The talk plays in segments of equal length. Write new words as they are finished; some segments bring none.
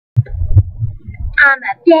I'm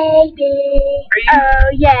a baby. Oh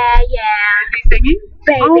yeah, yeah. Is he singing?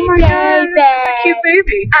 Baby, Oh my God, baby. that's a cute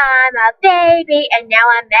baby. I'm a baby, and now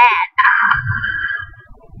I'm mad.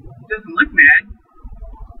 Doesn't look mad.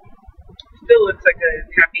 Still looks like a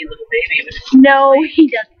happy little baby. No, he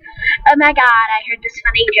doesn't. Oh my God, I heard this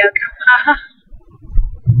funny joke.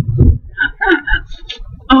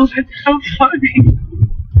 Oh, that's so funny.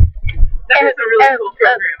 That was a really cool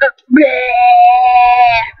program.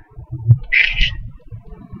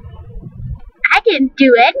 I didn't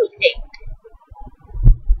do anything.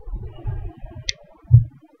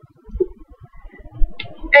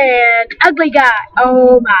 And ugly guy.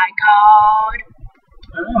 Oh my God.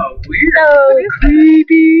 Oh, weird. So What is that?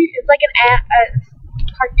 creepy. It's like a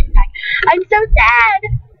cartoon guy. I'm so sad.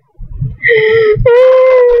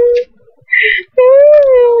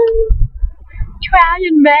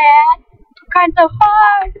 Trying mad. Crying so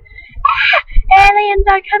hard. Aliens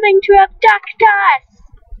are coming to abduct us.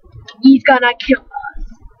 He's gonna kill us.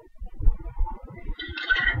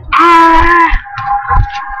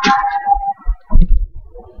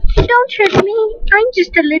 Don't hurt me. I'm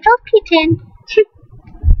just a little kitten.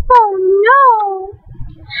 Oh no.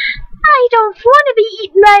 I don't want to be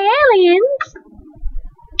eaten by aliens.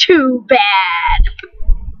 Too bad.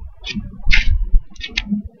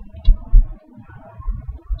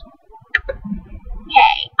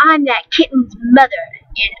 Hey, I'm that kitten's mother,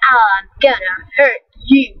 and I'm gonna hurt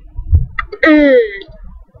you.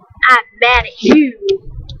 I'm mad at you.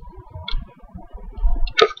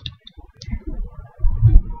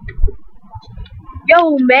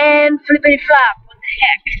 Yo, man, flippity flop, what the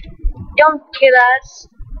heck? Don't kill us.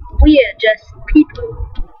 We're just people.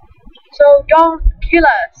 So don't kill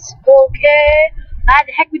us, okay? Why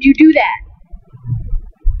the heck would you do that?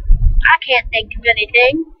 I can't think of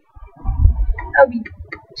anything. That'd be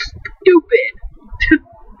stupid.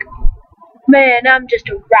 Man, I'm just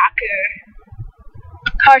a rocker.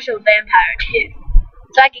 Partial vampire too.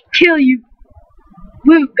 So I can kill you.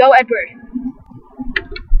 Woo, go Edward.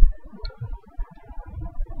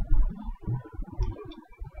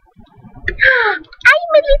 I'm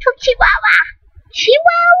a little chihuahua.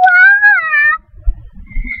 Chihuahua!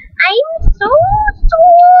 I'm so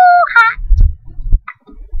hot.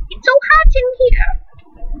 It's so hot in here.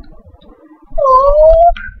 Oh.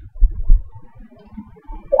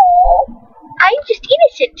 I'm just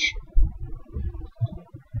innocent.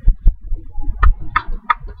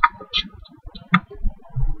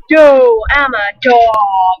 Yo, I'm a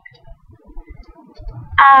dog.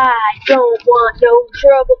 I don't want no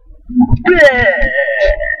trouble.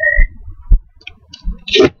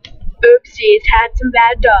 Oopsies, had some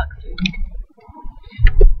bad dog food.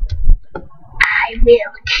 I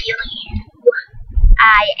will kill you.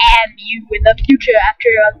 I am you in the future after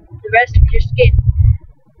the rest of your skin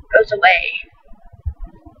goes away.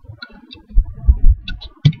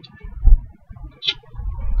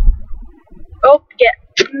 Oh,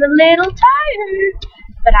 getting a little tired,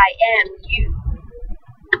 but I am you.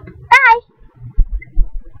 Bye.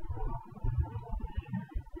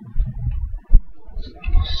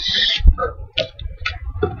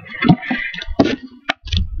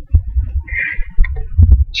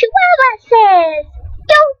 Chihuahua says,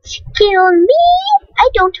 "Don't kill me. I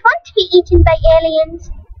don't want to be eaten by aliens.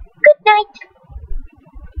 Good night."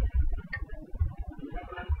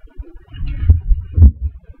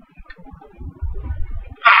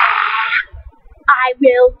 I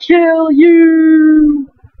will kill you.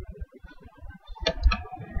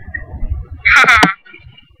 Ha ha.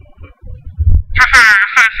 Ha ha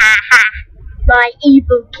ha ha ha. My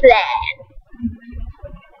evil plan.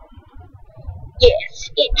 Yes,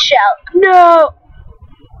 it shall. No!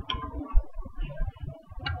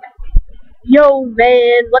 Yo,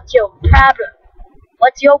 man, what's your problem?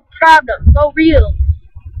 What's your problem? So real.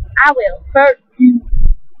 I will hurt you.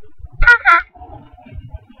 Haha.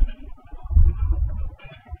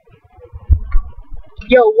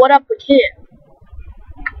 Yo, what up with him?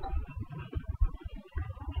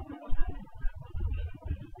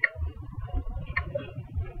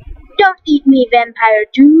 Don't eat me, vampire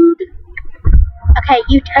dude. Okay,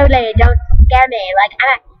 you totally don't scare me. Like,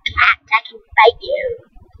 I'm a cat. I can bite you.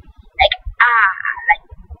 Like,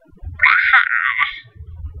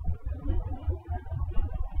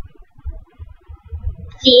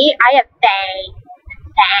 See, I have fangs.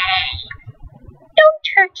 Don't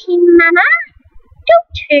hurt him, Mama.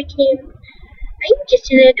 Don't hurt him. I'm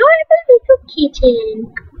just an adorable little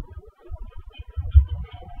kitten.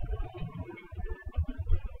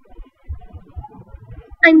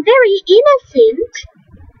 I'm very innocent.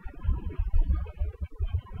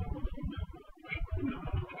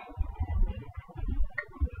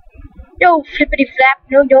 No, flippity flap,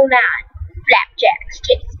 no, you're not. Flapjacks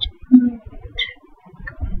taste good.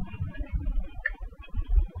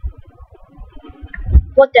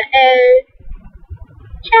 What the hell?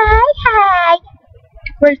 Hi.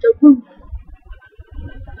 Where's the roof?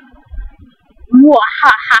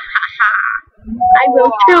 Mwahahaha. I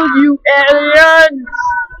will kill you, aliens!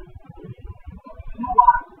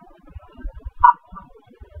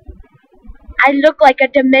 I look like a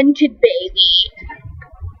demented baby.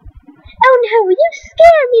 Oh no, you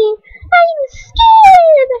scare me! I'm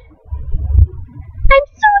scared! I'm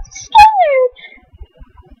so scared!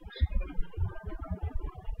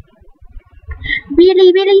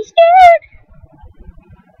 Really, really scared!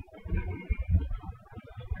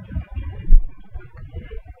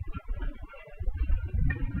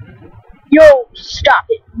 Yo, stop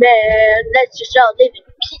it, man. Let's just all live in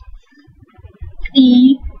peace.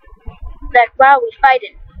 See? Like, why are we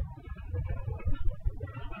fighting?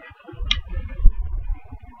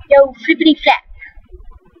 Yo, flippity flap.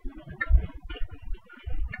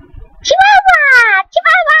 Chihuahua!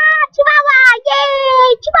 Chihuahua! Chihuahua!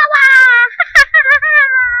 Yay! Chihuahua! Ha ha ha ha!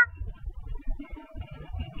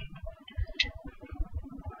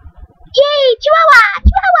 Yay! Chihuahua!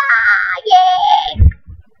 Chihuahua! Yay!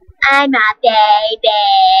 I'm a baby.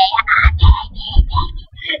 I'm a baby.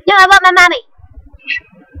 No, I want my mommy.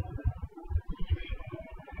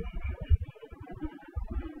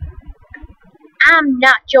 I'm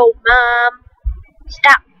not your mom.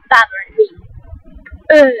 Stop bothering me.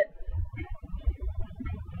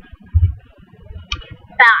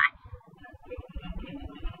 Bye.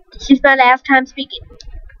 This is my last time speaking.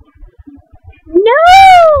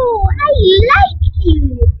 No! I like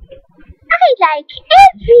you. I like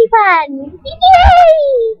everyone.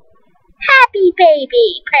 Yay! Happy baby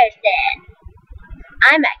person.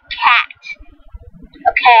 I'm a cat.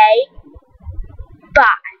 Okay? Bye.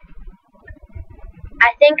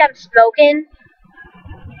 I think I'm smoking.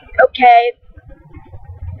 Okay.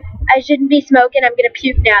 I shouldn't be smoking. I'm gonna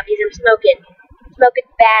puke now because I'm smoking.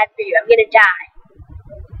 Smoking's bad for you. I'm gonna die.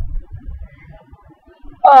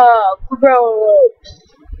 Oh,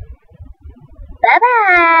 gross.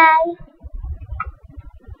 Bye-bye.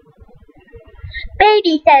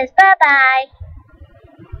 Baby says bye-bye.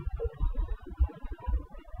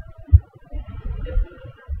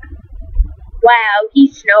 Wow, he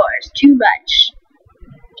snores too much.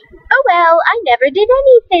 Oh well, I never did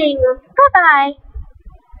anything. Bye-bye.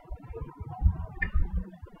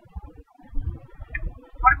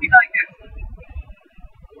 What if you like this?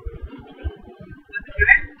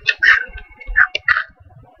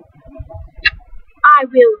 I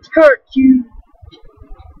will hurt you.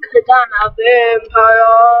 Cause I'm a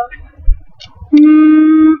vampire.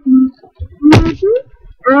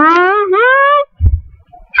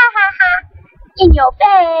 Ha ha ha. In your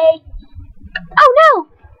face. Oh no.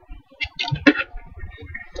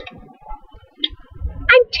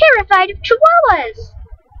 I'm terrified of chihuahuas.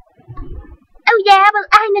 Oh yeah, well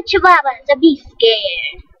I'm a chihuahua, so be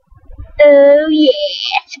scared. Oh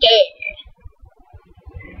yeah, scared.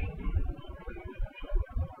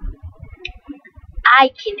 I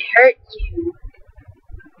can hurt you.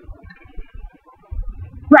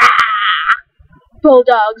 Rah!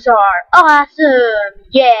 Bulldogs are awesome.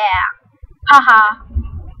 Yeah. Haha.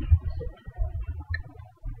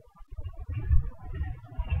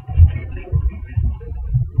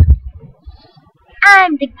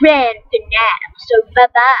 I'm the grand finale, so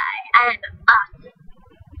bye-bye. I'm awesome.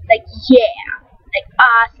 Like, yeah. Like,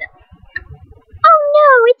 awesome. Oh no,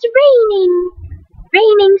 it's raining.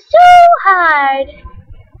 Raining so hard.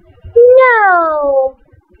 No.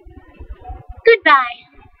 Goodbye.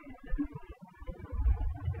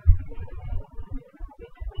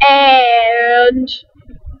 And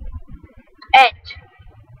end.